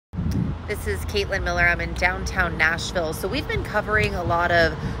This is Caitlin Miller. I'm in downtown Nashville. So we've been covering a lot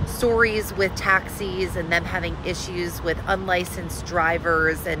of stories with taxis and them having issues with unlicensed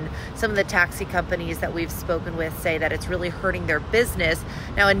drivers, and some of the taxi companies that we've spoken with say that it's really hurting their business.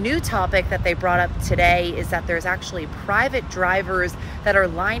 Now, a new topic that they brought up today is that there's actually private drivers that are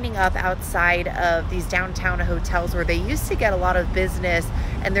lining up outside of these downtown hotels where they used to get a lot of business,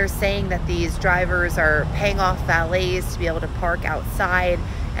 and they're saying that these drivers are paying off valets to be able to park outside,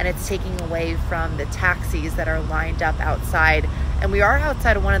 and it's taking away from the taxis that are lined up outside. And we are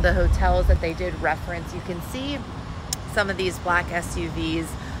outside of one of the hotels that they did reference. You can see some of these black SUVs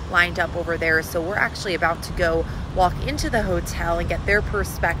lined up over there. So we're actually about to go walk into the hotel and get their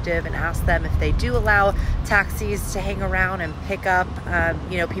perspective and ask them if they do allow taxis to hang around and pick up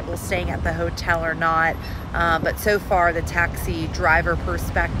people staying at the hotel or not. But so far, the taxi driver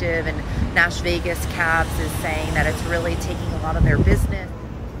perspective and Nash Vegas Cabs is saying that it's really taking a lot of their business.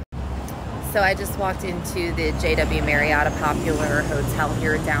 So I just walked into the JW Marriott, a popular hotel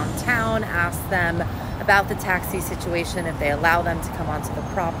here downtown, asked them about the taxi situation, if they allow them to come onto the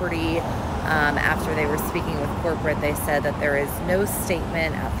property. After they were speaking with corporate, they said that there is no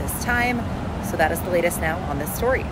statement at this time. So that is the latest now on this story.